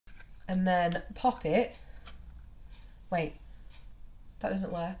and then pop it. Wait, that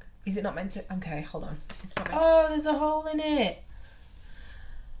doesn't work. Is it not meant to? Okay, hold on. It's not meant to. Oh, there's a hole in it.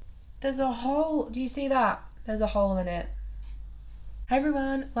 There's a hole. Do you see that? There's a hole in it. Hi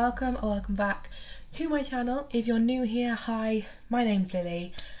everyone, welcome or welcome back to my channel. If you're new here, hi, my name's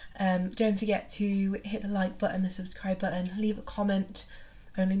Lily. Don't forget to hit the like button, the subscribe button, leave a comment,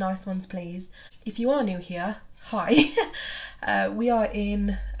 only nice ones please. If you are new here, hi. We are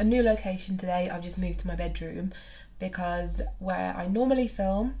in a new location today. I've just moved to my bedroom because where I normally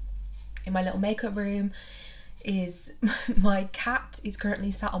film, in my little makeup room, is my cat is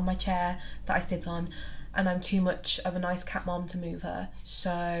currently sat on my chair that I sit on, and I'm too much of a nice cat mom to move her,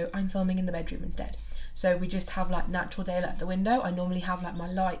 so I'm filming in the bedroom instead. So we just have like natural daylight at the window. I normally have like my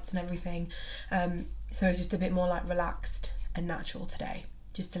lights and everything, so it's just a bit more like relaxed and natural today,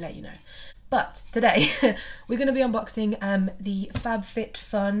 just to let you know. But today we're going to be unboxing the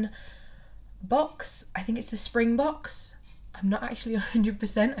FabFitFun box. I think it's the spring box. I'm not actually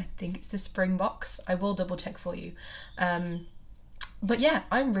 100%, I think it's the spring box. I will double check for you. But yeah,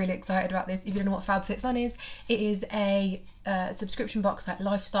 I'm really excited about this. If you don't know what FabFitFun is, it is a subscription box, like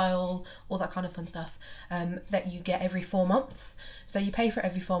lifestyle, all that kind of fun stuff, that you get every 4 months. So you pay for it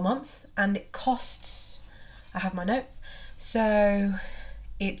every 4 months, and it costs, I have my notes, so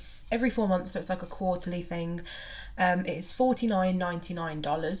it's every 4 months, so it's like a quarterly thing. It is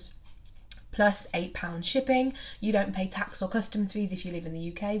 $49.99 plus £8 shipping. You don't pay tax or customs fees if you live in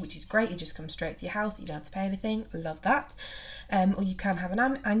the UK, which is great. It just comes straight to your house. You don't have to pay anything. Love that. Or you can have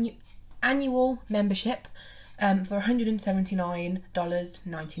an annual membership for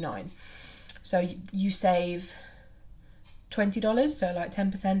 $179.99. So you save $20, so like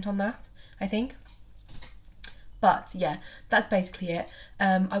 10% on that, I think. But yeah, that's basically it.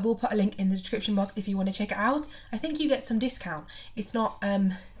 I will put a link in the description box if you want to check it out. I think you get some discount. It's not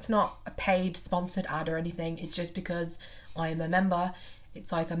a paid sponsored ad or anything. It's just because I am a member.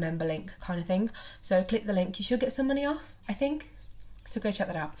 It's like a member link kind of thing. So click the link. You should get some money off, I think. So go check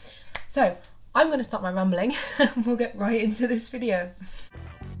that out. So I'm going to stop my rambling and we'll get right into this video.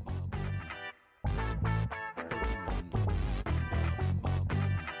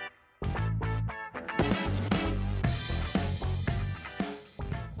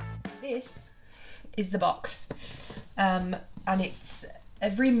 This is the box, and it's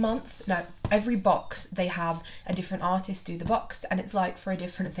every box they have a different artist do the box, and it's like for a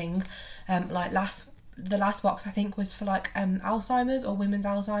different thing. Like the last box I think was for like Alzheimer's or women's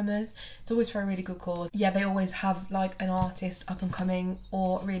Alzheimer's. It's always for a really good cause. Yeah, they always have like an artist up and coming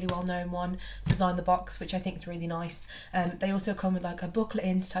or a really well known one design the box, which I think is really nice. They also come with like a booklet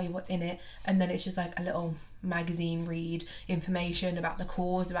in to tell you what's in it, and then it's just like a little magazine read information about the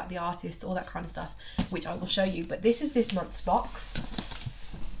cause, about the artist, all that kind of stuff, which I will show you. But this is this month's box,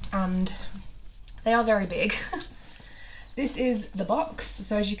 and they are very big. This is the box,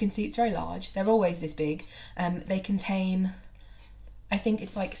 so as you can see it's very large. They're always this big. They contain, I think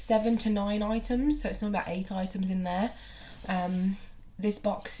it's like 7 to 9 items, so it's not about 8 items in there. This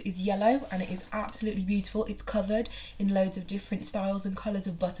box is yellow and it is absolutely beautiful. It's covered in loads of different styles and colours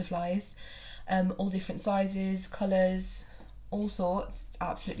of butterflies, all different sizes, colours, all sorts. It's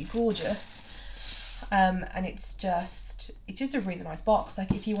absolutely gorgeous, and it's just a really nice box.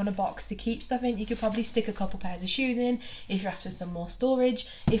 Like if you want a box to keep stuff in, you could probably stick a couple pairs of shoes in if you're after some more storage.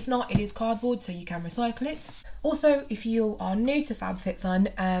 If not, it is cardboard, so you can recycle it. Also, if you are new to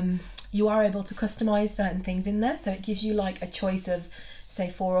FabFitFun, you are able to customize certain things in there, so it gives you like a choice of say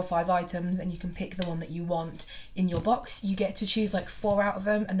 4 or 5 items, and you can pick the one that you want in your box. You get to choose like 4 out of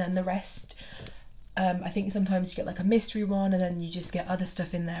them, and then the rest, I think sometimes you get like a mystery one, and then you just get other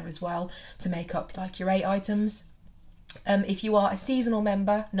stuff in there as well to make up like your 8 items. If you are a seasonal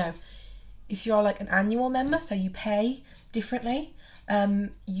member, if you are like an annual member, so you pay differently,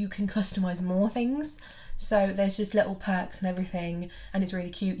 you can customize more things. So there's just little perks and everything, and it's really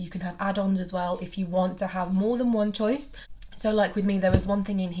cute. You can have add-ons as well if you want to have more than one choice. So like with me, there was one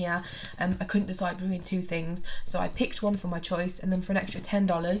thing in here, I couldn't decide between 2 things, so I picked one for my choice, and then for an extra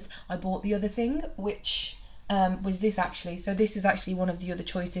 $10 I bought the other thing, which was this actually. So this is actually one of the other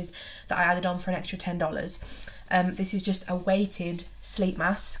choices that I added on for an extra $10. This is just a weighted sleep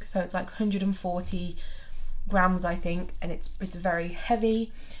mask, so it's like 140 grams I think, and it's very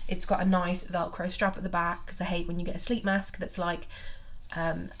heavy. It's got a nice velcro strap at the back, because I hate when you get a sleep mask that's like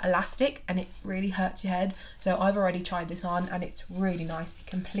elastic and it really hurts your head. So I've already tried this on and it's really nice. It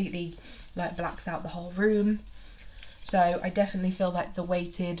completely like blacks out the whole room. So I definitely feel like the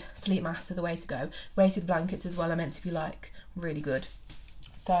weighted sleep masks are the way to go. Weighted blankets as well are meant to be like really good.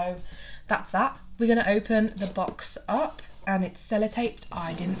 So that's that. We're going to open the box up and it's sellotaped.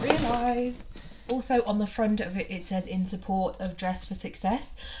 I didn't realise. Also on the front of it, it says in support of Dress for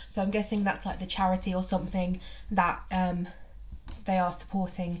Success. So I'm guessing that's like the charity or something that they are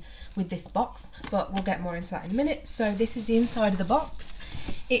supporting with this box, but we'll get more into that in a minute. So this is the inside of the box.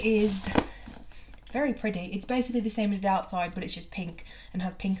 It is very pretty. It's basically the same as the outside, but it's just pink and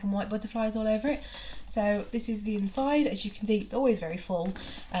has pink and white butterflies all over it. So this is the inside. As you can see, it's always very full.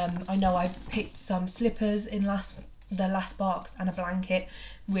 I know I picked some slippers in the last box and a blanket,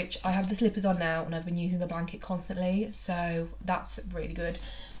 which I have the slippers on now, and I've been using the blanket constantly, so that's really good.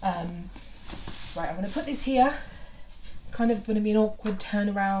 Right, I'm going to put this here. It's kind of going to be an awkward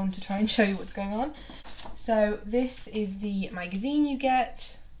turnaround to try and show you what's going on. So this is the magazine you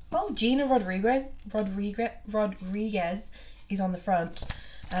get. Oh, Gina Rodriguez is on the front.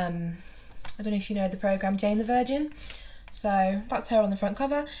 I don't know if you know the programme Jane the Virgin. So that's her on the front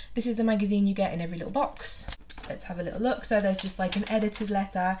cover. This is the magazine you get in every little box. Let's have a little look. So there's just like an editor's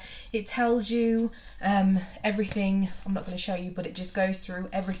letter. It tells you everything. I'm not going to show you, but it just goes through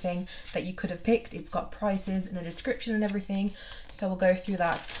everything that you could have picked. It's got prices and a description and everything. So we'll go through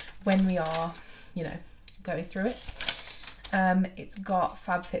that when we are, you know, going through it. It's got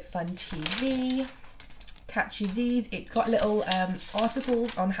FabFitFun TV, Catchy Z's. It's got little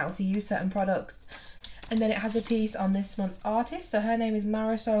articles on how to use certain products. And then it has a piece on this month's artist. So her name is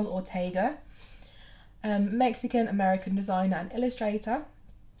Marisol Ortega. Mexican-American designer and illustrator.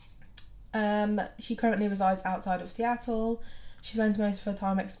 She currently resides outside of Seattle. She spends most of her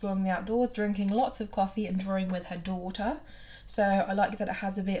time exploring the outdoors, drinking lots of coffee and drawing with her daughter. So I like that it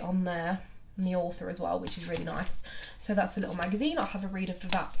has a bit on there, and the author as well, which is really nice. So that's the little magazine. I'll have a read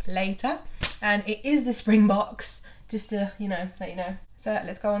of that later. And it is the spring box, just to, you know, let you know. So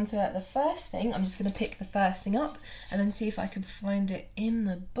let's go on to the first thing. I'm just going to pick the first thing up and then see if I can find it in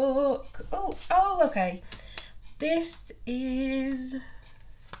the book. Oh, okay. This is,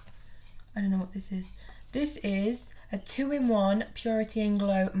 I don't know what this is. This is a 2-in-1 Purity and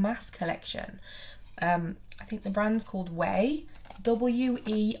Glow mask collection. I think the brand's called Way,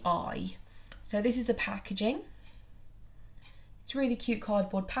 W-E-I. So this is the packaging. It's really cute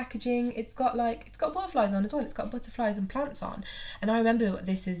cardboard packaging. It's got butterflies on as well. It's got butterflies and plants on. And I remember what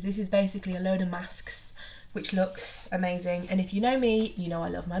this is. This is basically a load of masks, which looks amazing. And if you know me, you know I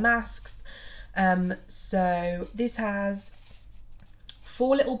love my masks. So this has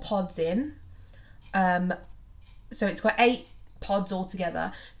 4 little pods in. So it's got 8 pods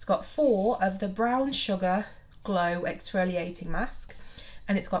altogether. It's got 4 of the brown sugar glow exfoliating mask.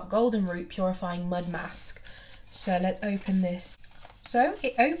 And it's got golden root purifying mud mask. So let's open this. So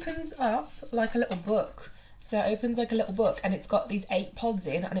it opens up like a little book. So it opens like a little book, and it's got these 8 pods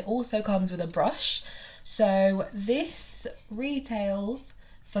in, and it also comes with a brush. So this retails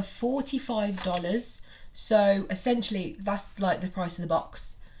for $45. So essentially that's like the price of the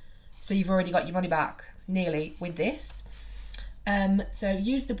box. So you've already got your money back nearly with this. So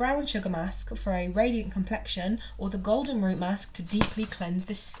use the brown sugar mask for a radiant complexion, or the golden root mask to deeply cleanse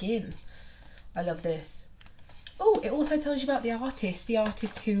the skin. I love this. Oh, it also tells you about the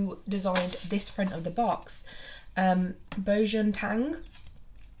artist who designed this front of the box. Bojun Tang,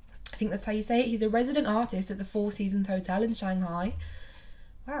 I think that's how you say it. He's a resident artist at the Four Seasons Hotel in Shanghai.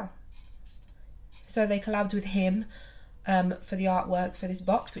 Wow. So they collabed with him for the artwork for this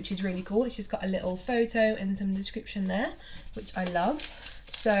box, which is really cool. It's just got a little photo and some description there, which I love.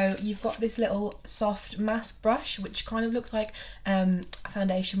 So you've got this little soft mask brush, which kind of looks like a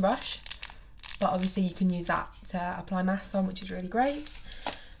foundation brush. But obviously you can use that to apply masks on, which is really great.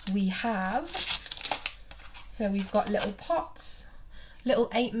 We've got little pots, little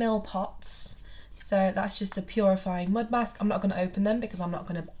 8mm pots. So that's just the purifying mud mask. I'm not going to open them because I'm not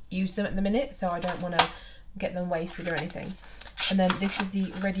going to use them at the minute, so I don't want to get them wasted or anything. And then this is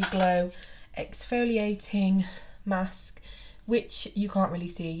the Ready Glow exfoliating mask, which you can't really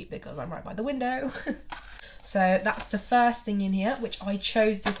see because I'm right by the window. So that's the first thing in here, which I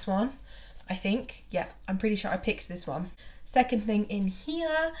chose this one. I think, yeah, I'm pretty sure I picked this one. Second thing in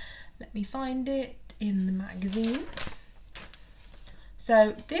here, let me find it in the magazine.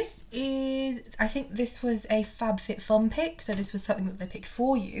 So this is, I think this was a FabFitFun pick, so this was something that they picked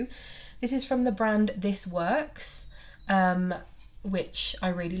for you. This is from the brand This Works, which I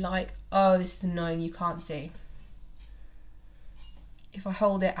really like. Oh, this is annoying, you can't see. If I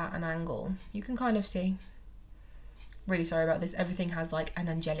hold it at an angle, you can kind of see. Really sorry about this. Everything has like an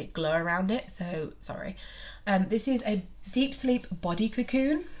angelic glow around it, so sorry. This is a deep sleep body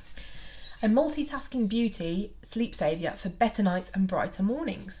cocoon, a multitasking beauty sleep saviour for better nights and brighter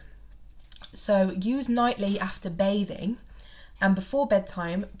mornings. So use nightly after bathing and before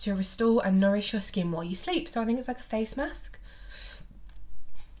bedtime to restore and nourish your skin while you sleep. So I think it's like a face mask.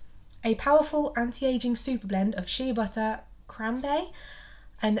 A powerful anti-aging super blend of shea butter, cranberry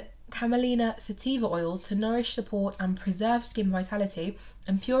and camelina sativa oils to nourish, support and preserve skin vitality,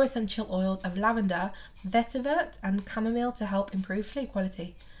 and pure essential oils of lavender, vetiver and chamomile to help improve sleep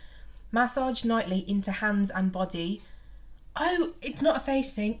quality. Massage nightly into hands and body. Oh, it's not a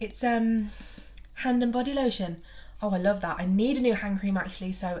face thing, it's hand and body lotion. Oh, I love that. I need a new hand cream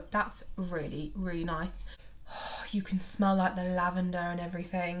actually, so that's really, really nice. Oh, you can smell like the lavender and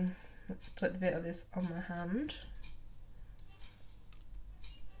everything. Let's put a bit of this on my hand.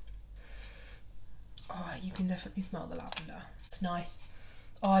 Oh, you can definitely smell the lavender. It's nice.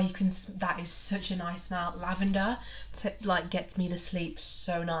 Oh, you can, that is such a nice smell. Lavender, like, gets me to sleep.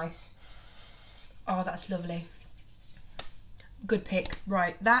 So nice. Oh, that's lovely. Good pick.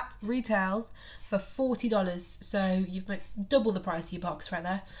 Right, that retails for $40. So you've got double the price of your box right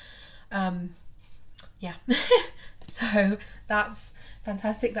there. Yeah. So that's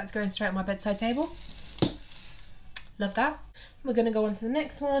fantastic. That's going straight on my bedside table. Love that. We're going to go on to the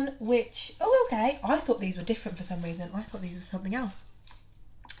next one, which, oh, okay, I thought these were different for some reason. I thought these were something else.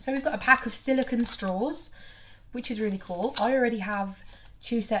 So we've got a pack of silicone straws, which is really cool. I already have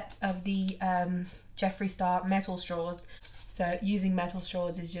 2 sets of the Jeffree Star metal straws. So using metal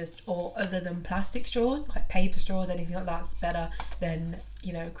straws is just, or other than plastic straws, like paper straws, anything like that's better than,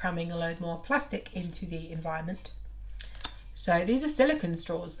 you know, cramming a load more plastic into the environment. So these are silicone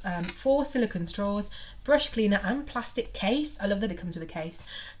straws, 4 silicone straws, brush cleaner and plastic case. I love that it comes with a case.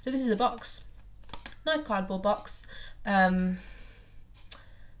 So this is the box, nice cardboard box. Yeah,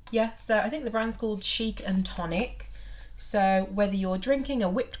 so I think the brand's called Chic and Tonic. So whether you're drinking a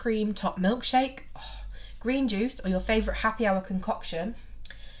whipped cream top milkshake, green juice or your favourite happy hour concoction,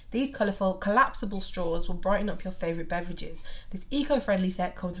 these colourful collapsible straws will brighten up your favourite beverages. This eco-friendly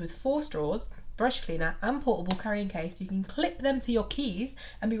set comes with 4 straws, brush cleaner and portable carrying case. You can clip them to your keys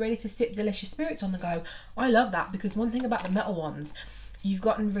and be ready to sip delicious spirits on the go. I love that, because one thing about the metal ones, you've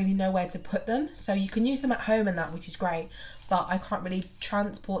got to really know where to put them. So you can use them at home and that, which is great, but I can't really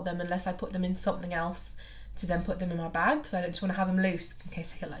transport them unless I put them in something else to then put them in my bag, because I don't just want to have them loose in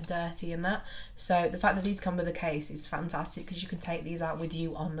case they get like dirty and that. So the fact that these come with a case is fantastic, because you can take these out with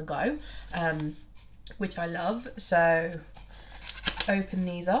you on the go, which I love. So let's open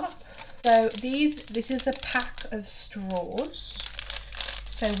these up. So this is a pack of straws.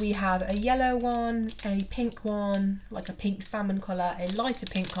 So we have a yellow one, a pink one, like a pink salmon colour, a lighter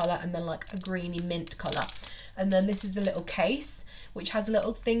pink colour, and then like a greeny mint colour. And then this is the little case, which has a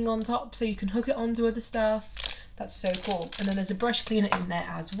little thing on top so you can hook it onto other stuff. That's so cool. And then there's a brush cleaner in there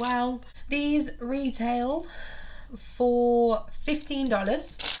as well. These retail for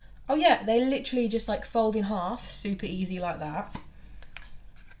 $15. Oh yeah, they literally just like fold in half, super easy like that.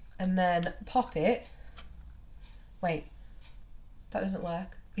 And then pop it. Wait, that doesn't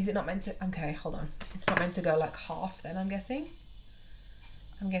work. Is it not meant to? Okay, hold on. It's not meant to go like half then, I'm guessing.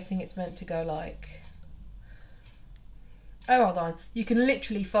 I'm guessing it's meant to go like... Oh, hold on. You can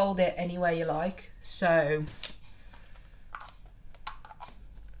literally fold it any way you like. So,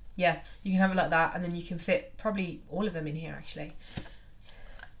 yeah, you can have it like that, and then you can fit probably all of them in here actually.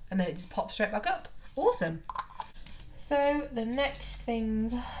 And then it just pops straight back up. Awesome. So the next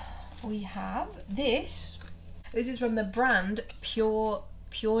thing we have, this is from the brand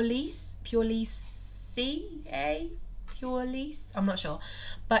Purelisse, I'm not sure,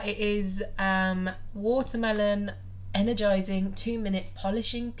 but it is watermelon energizing 2-minute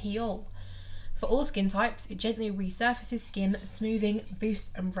polishing peel. For all skin types, it gently resurfaces skin, smoothing,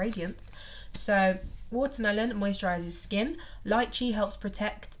 boosts and radiance. So watermelon moisturizes skin, lychee helps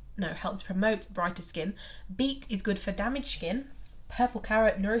promote brighter skin, beet is good for damaged skin, purple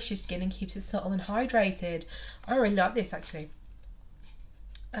carrot nourishes skin and keeps it supple and hydrated. I really like this actually.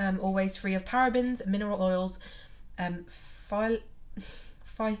 Always free of parabens, mineral oils,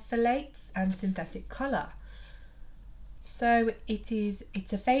 phthalates and synthetic colour. So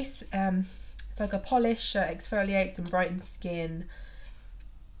it's a face, it's like a polish, exfoliates and brightens skin.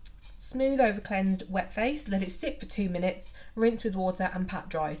 Smooth over cleansed wet face, let it sit for 2 minutes, rinse with water and pat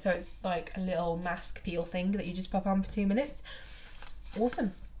dry. So it's like a little mask peel thing that you just pop on for 2 minutes.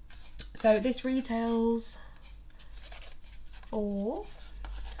 Awesome. So this retails for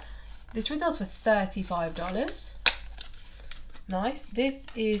 $35. Nice. This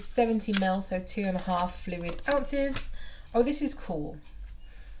is 70 ml, so 2.5 fluid ounces. Oh, this is cool.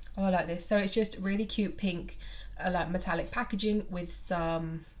 Oh, I like this. So it's just really cute pink, like metallic packaging with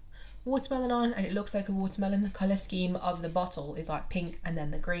some watermelon on, and it looks like a watermelon. The colour scheme of the bottle is like pink and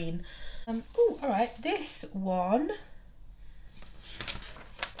then the green. Oh, all right. This one,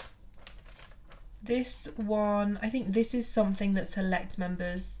 I think this is something that select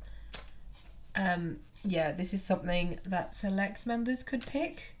members Yeah, this is something that select members could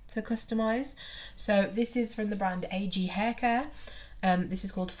pick to customize. So this is from the brand AG Hair Care. This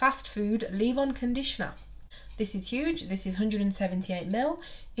is called Fast Food Leave-On Conditioner. This is huge. This is 178ml.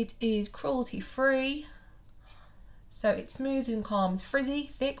 It is cruelty free. So it smooths and calms frizzy,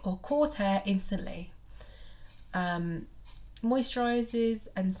 thick or coarse hair instantly. Moisturizes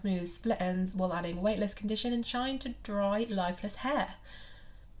and smooths split ends while adding weightless condition and shine to dry, lifeless hair.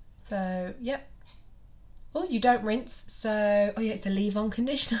 So, yep. Oh, you don't rinse. So, oh yeah, it's a leave-on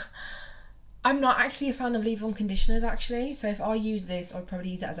conditioner. I'm not actually a fan of leave-on conditioners actually. So if I use this, I'd probably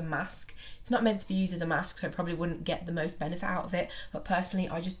use it as a mask. It's not meant to be used as a mask, so I probably wouldn't get the most benefit out of it. But personally,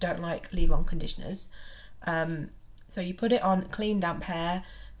 I just don't like leave-on conditioners. So you put it on clean, damp hair,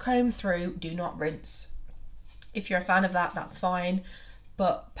 comb through, do not rinse. If you're a fan of that, that's fine.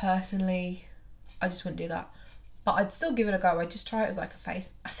 But personally, I just wouldn't do that. But I'd still give it a go. I'd just try it as like a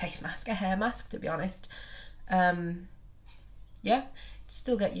face mask, a hair mask, to be honest. Yeah,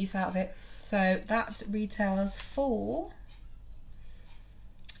 still get use out of it. So that retails for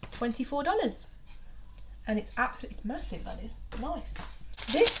 $24. And it's absolutely, it's massive, that is. Nice.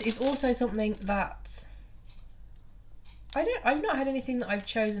 This is also something that I've not had anything that I've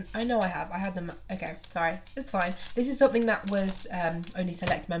chosen. I know I have. I had them. Okay, sorry. It's fine. This is something that was only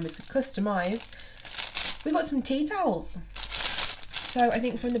select members could customise. We got some tea towels. So I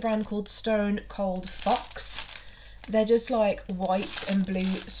think from the brand called Stone Cold Fox. They're just like white and blue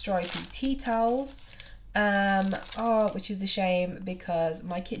stripy tea towels. Which is the shame because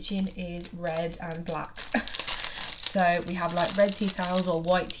my kitchen is red and black. So we have like red tea towels or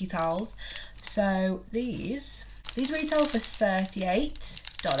white tea towels. So these retail for $38.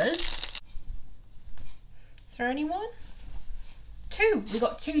 Is there only one? Two. We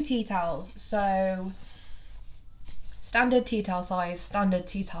got 2 tea towels. So standard tea towel size, standard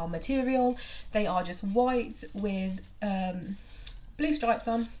tea towel material. They are just white with blue stripes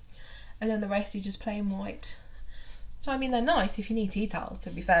on, and then the rest is just plain white. So I mean, they're nice if you need tea towels, to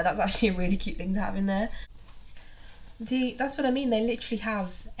be fair. That's actually a really cute thing to have in there. That's what I mean, they literally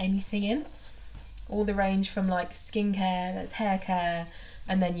have anything in. All the range from like skincare, there's hair care,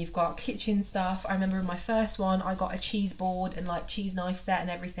 and then you've got kitchen stuff. I remember in my first one I got a cheese board and like cheese knife set and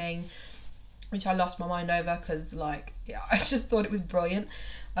everything, which I lost my mind over because like, yeah, I just thought it was brilliant.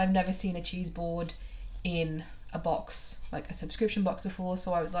 I've never seen a cheese board in a box, like a subscription box before,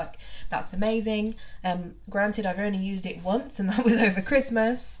 so I was like, that's amazing. Granted, I've only used it once and that was over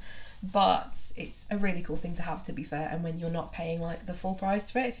Christmas, but it's a really cool thing to have, to be fair, and when you're not paying like the full price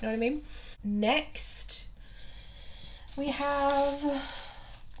for it, if you know what I mean. Next we have,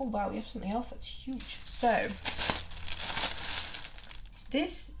 oh wow, we have something else that's huge. So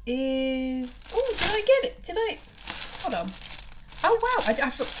this is, oh, did I get it? Did I? Hold on. Oh wow, I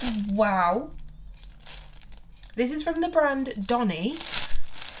thought, wow. This is from the brand Donny.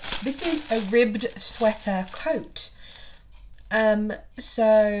 This is a ribbed sweater coat.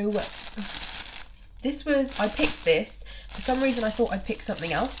 So this was, I picked this. For some reason I thought I'd pick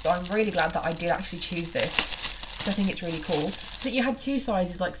something else, so I'm really glad that I did actually choose this. So I think it's really cool. I think you had 2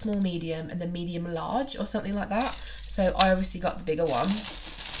 sizes, like small, medium, and then medium large or something like that. So I obviously got the bigger one.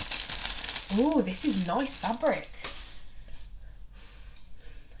 Oh, this is nice fabric.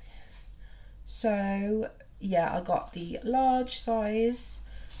 So yeah, I got the large size.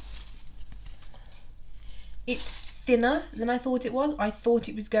 It's thinner than I thought it was. I thought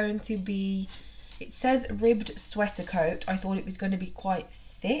it was going to be, it says ribbed sweater coat. I thought it was going to be quite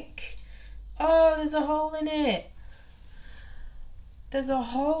thick. Oh, there's a hole in it. There's a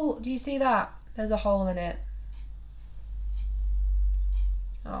hole. Do you see that? There's a hole in it.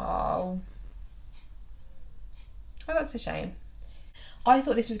 Oh, that's a shame. I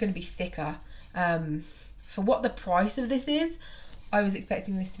thought this was going to be thicker. For what the price of this is, I was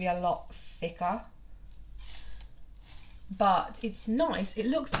expecting this to be a lot thicker. But it's nice. It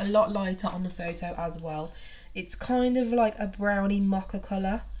looks a lot lighter on the photo as well. It's kind of like a brownie mocha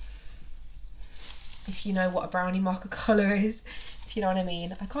colour. If you know what a brownie mocha colour is, if you know what I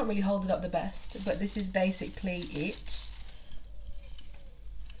mean. I can't really hold it up the best, but this is basically it.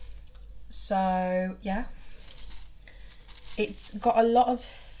 So yeah, it's got a lot of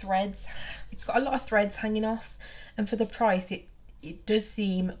threads. It's got a lot of threads hanging off, and for the price, it does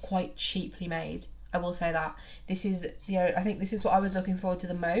seem quite cheaply made. I will say that. This is, you know, I think this is what I was looking forward to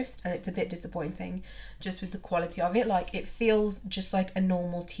the most, and it's a bit disappointing just with the quality of it. Like, it feels just like a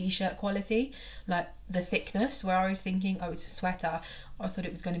normal t-shirt quality, like the thickness, where I was thinking, oh, it's a sweater. I thought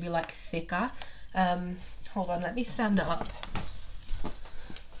it was going to be like thicker. Hold on, let me stand up.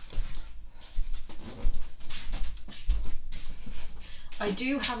 I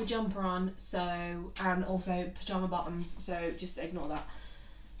do have a jumper on, so, and also pyjama bottoms, so just ignore that.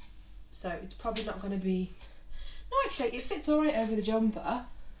 So it's probably not going to be, no, actually it fits alright over the jumper.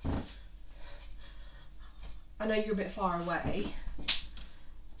 I know you're a bit far away,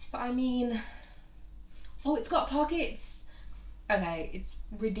 but I mean, oh, it's got pockets. Okay, it's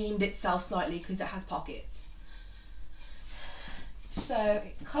redeemed itself slightly because it has pockets. So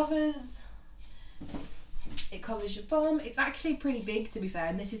it covers your bum. It's actually pretty big, to be fair,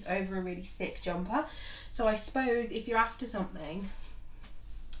 and this is over a really thick jumper. So I suppose if you're after something,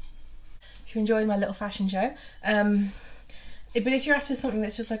 if you're enjoying my little fashion show, but if you're after something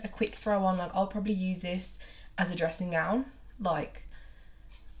that's just like a quick throw on, like I'll probably use this as a dressing gown, like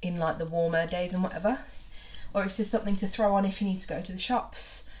in like the warmer days and whatever, or it's just something to throw on if you need to go to the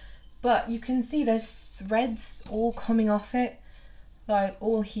shops. But you can see there's threads all coming off it, like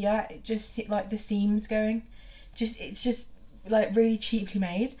all here. It just like the seams going, it's just like really cheaply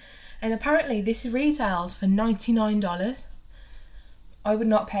made. And apparently this retails for $99. I would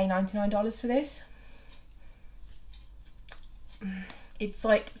not pay $99 for this. It's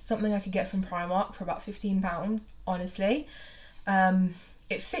like something I could get from Primark for about £15, honestly.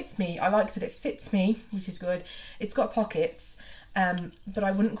 It fits me. I like that it fits me, which is good. It's got pockets, but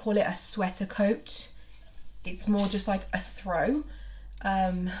I wouldn't call it a sweater coat. It's more just like a throw.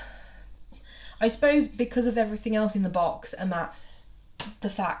 I suppose because of everything else in the box and that the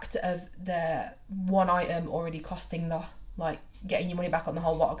fact of the one item already costing the, like, getting your money back on the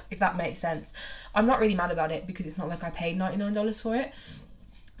whole box, if that makes sense. I'm not really mad about it because it's not like I paid $99 for it.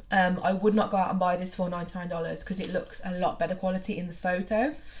 I would not go out and buy this for $99 because it looks a lot better quality in the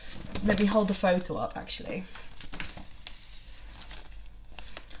photo. Let me hold the photo up actually.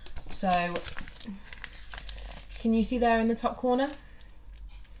 So, can you see there in the top corner?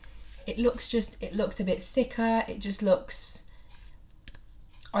 It looks a bit thicker. It just looks,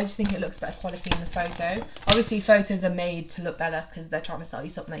 I just think it looks better quality in the photo. Obviously photos are made to look better because they're trying to sell you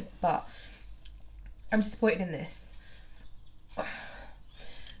something, but I'm disappointed in this.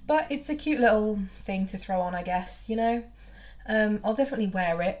 But it's a cute little thing to throw on, I guess, you know. I'll definitely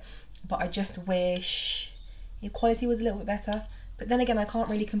wear it, but I just wish the quality was a little bit better. But then again, I can't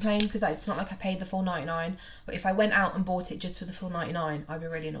really complain because it's not like I paid the full $99. But if I went out and bought it just for the full $99, I'd be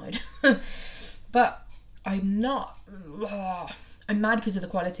really annoyed. But I'm not. I'm mad because of the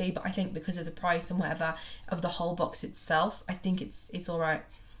quality, but I think because of the price and whatever of the whole box itself, I think it's all right.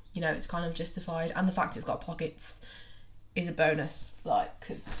 You know, it's kind of justified, and the fact it's got pockets is a bonus, like,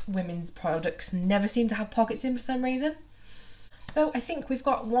 because women's products never seem to have pockets in for some reason. So I think we've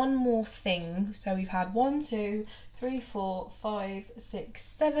got one more thing. So we've had 1, 2, 3, 4, 5, 6,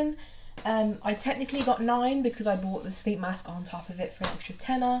 7. I technically got 9 because I bought the sleep mask on top of it for an extra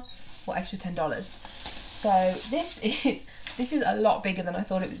tenner, or extra $10. So this is a lot bigger than I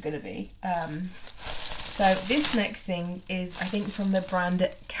thought it was going to be. So this next thing is, I think, from the brand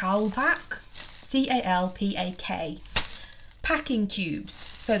Calpak, C-A-L-P-A-K, packing cubes.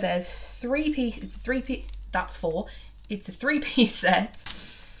 So there's 3 pieces, that's 4. It's a 3-piece set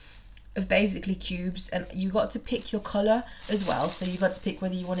of basically cubes, and you got to pick your colour as well. So you got to pick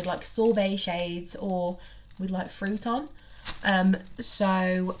whether you wanted like sorbet shades or with like fruit on.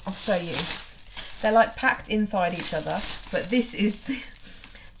 So I'll show you. They're like packed inside each other, but this is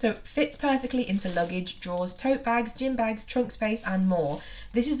so it fits perfectly into luggage, drawers, tote bags, gym bags, trunk space, and more.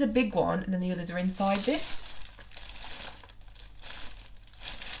 This is the big one, and then the others are inside this.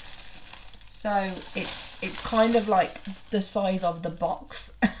 So it's kind of like the size of the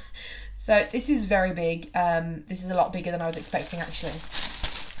box. So this is very big. This is a lot bigger than I was expecting actually.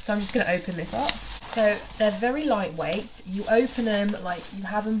 So I'm just going to open this up. So they're very lightweight. You open them, like you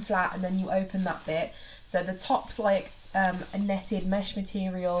have them flat, and then you open that bit. So the top's like a netted mesh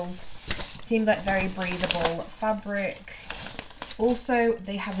material. Seems like very breathable fabric. Also,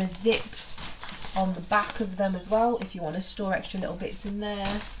 they have a zip on the back of them as well if you want to store extra little bits in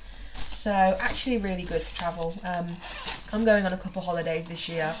there. So actually really good for travel. I'm going on a couple holidays this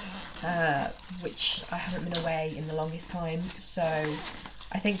year, which I haven't been away in the longest time, so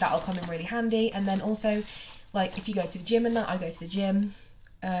I think that'll come in really handy. And then also, like if you go to the gym and that, I go to the gym,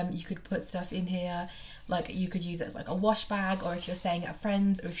 you could put stuff in here, like you could use it as like a wash bag, or if you're staying at a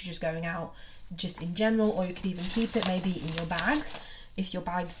friend's, or if you're just going out just in general, or you could even keep it maybe in your bag if your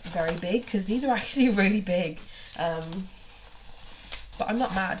bag's very big, because these are actually really big. But I'm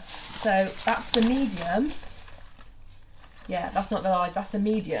not mad. So that's the medium. Yeah, that's not the large, that's the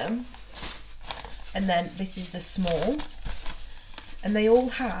medium. And then this is the small. And they all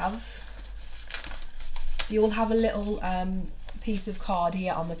have a little piece of card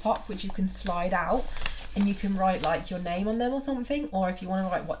here on the top, which you can slide out. and you can write like your name on them or something, or if you want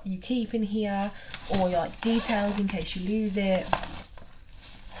to write what you keep in here, or your like details in case you lose it.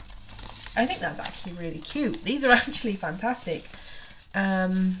 I think that's actually really cute. These are actually fantastic.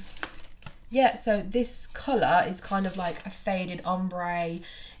 Yeah, so this colour is kind of like a faded ombre,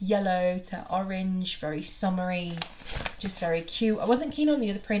 yellow to orange, very summery, just very cute. I wasn't keen on the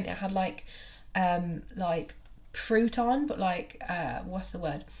other print. It had like fruit on, but like what's the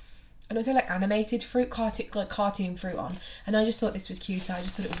word? I don't say like animated fruit, like cartoon fruit on. And I just thought this was cuter. I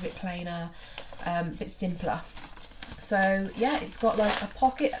just thought it was a bit plainer, a bit simpler. So yeah, it's got like a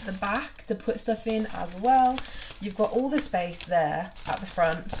pocket at the back to put stuff in as well. You've got all the space there at the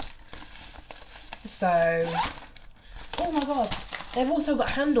front. So, oh my god, they've also got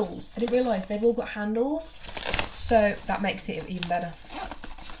handles. I didn't realise they've all got handles, so that makes it even better.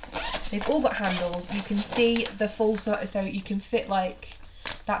 They've all got handles. You can see the full size, so you can fit like,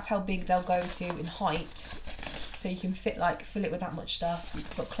 that's how big they'll go to in height. So you can fit like, fill it with that much stuff. So you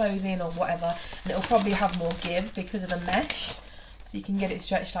can put clothes in or whatever, and it'll probably have more give because of the mesh. So you can get it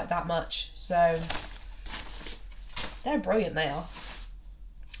stretched like that much. So they're brilliant, they are.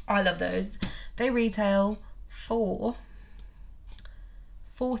 I love those. They retail for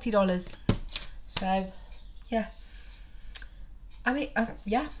 $40. So yeah, I mean,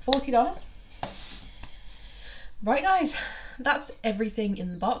 yeah, $40. Right guys, that's everything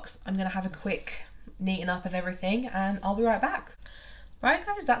in the box. I'm gonna have a quick neaten up of everything and I'll be right back. Right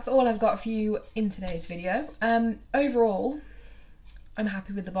guys, that's all I've got for you in today's video. Overall, I'm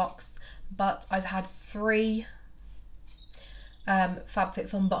happy with the box, but I've had 3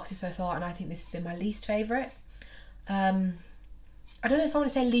 FabFitFun boxes so far, and I think this has been my least favourite. I don't know if I want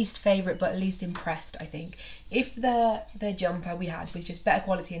to say least favourite, but least impressed, I think. If the jumper we had was just better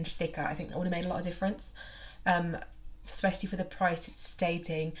quality and thicker, I think that would have made a lot of difference, especially for the price it's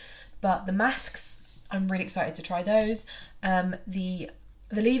stating. But the masks, I'm really excited to try those. The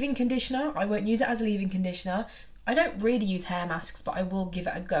leave-in conditioner, I won't use it as a leave-in conditioner. I don't really use hair masks, but I will give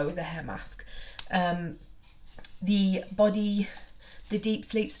it a go as a hair mask. The deep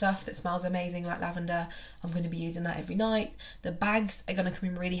sleep stuff that smells amazing like lavender, I'm going to be using that every night. The bags are going to come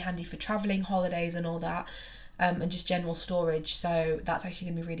in really handy for travelling, holidays and all that, and just general storage, so that's actually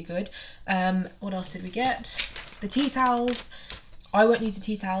going to be really good. What else did we get? The tea towels. I won't use the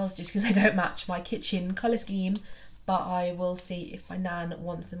tea towels just because they don't match my kitchen colour scheme, but I will see if my nan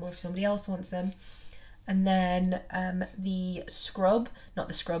wants them or if somebody else wants them. And then the scrub, not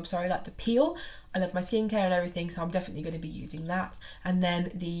the scrub, sorry, like the peel. I love my skincare and everything, so I'm definitely going to be using that. And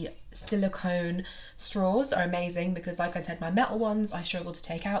then the silicone straws are amazing because, like I said, my metal ones I struggle to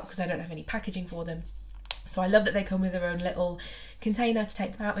take out because I don't have any packaging for them. So I love that they come with their own little container to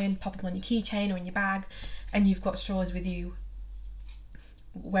take them out in, pop them on your keychain or in your bag, and you've got straws with you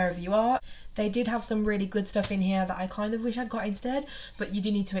wherever you are. They did have some really good stuff in here that I kind of wish I'd got instead, but you do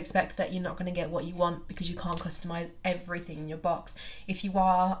need to expect that you're not going to get what you want because you can't customize everything in your box. If you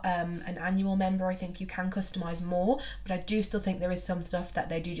are an annual member, I think you can customize more, but I do still think there is some stuff that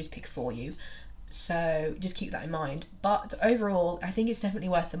they do just pick for you, so just keep that in mind. But overall, I think it's definitely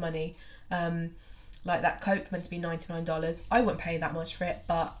worth the money. Like that coat's meant to be $99. I wouldn't pay that much for it,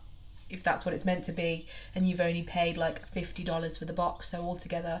 but if that's what it's meant to be, and you've only paid like $50 for the box, so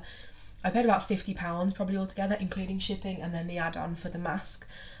altogether I paid about £50 probably altogether, including shipping and then the add-on for the mask.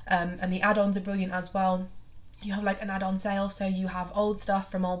 And the add-ons are brilliant as well. You have like an add-on sale, so you have old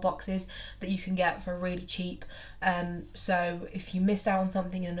stuff from old boxes that you can get for really cheap. So if you missed out on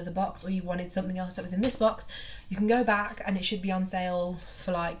something in another box, or you wanted something else that was in this box, you can go back and it should be on sale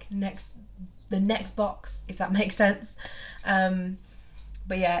for like the next box, if that makes sense.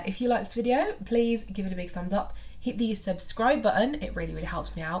 But yeah, if you like this video, please give it a big thumbs up. Hit the subscribe button, it really, really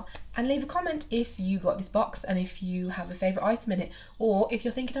helps me out. And leave a comment if you got this box and if you have a favourite item in it, or if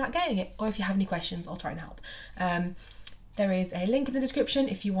you're thinking about getting it, or if you have any questions, I'll try and help. There is a link in the description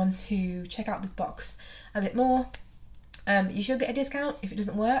if you want to check out this box a bit more. You should get a discount if it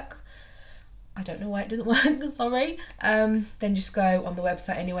doesn't work. I don't know why it doesn't work, sorry. Then just go on the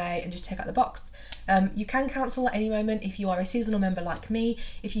website anyway and just check out the box. You can cancel at any moment if you are a seasonal member like me.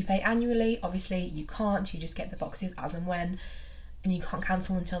 If you pay annually, obviously you can't, you just get the boxes as and when, and you can't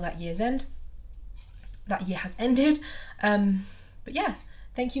cancel until that year's end. That year has ended. But yeah,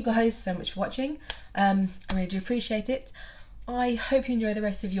 thank you guys so much for watching. I really do appreciate it. I hope you enjoy the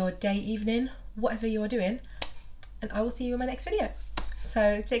rest of your day, evening, whatever you're doing, and I will see you in my next video.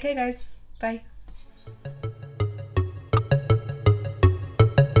 So take care guys, bye.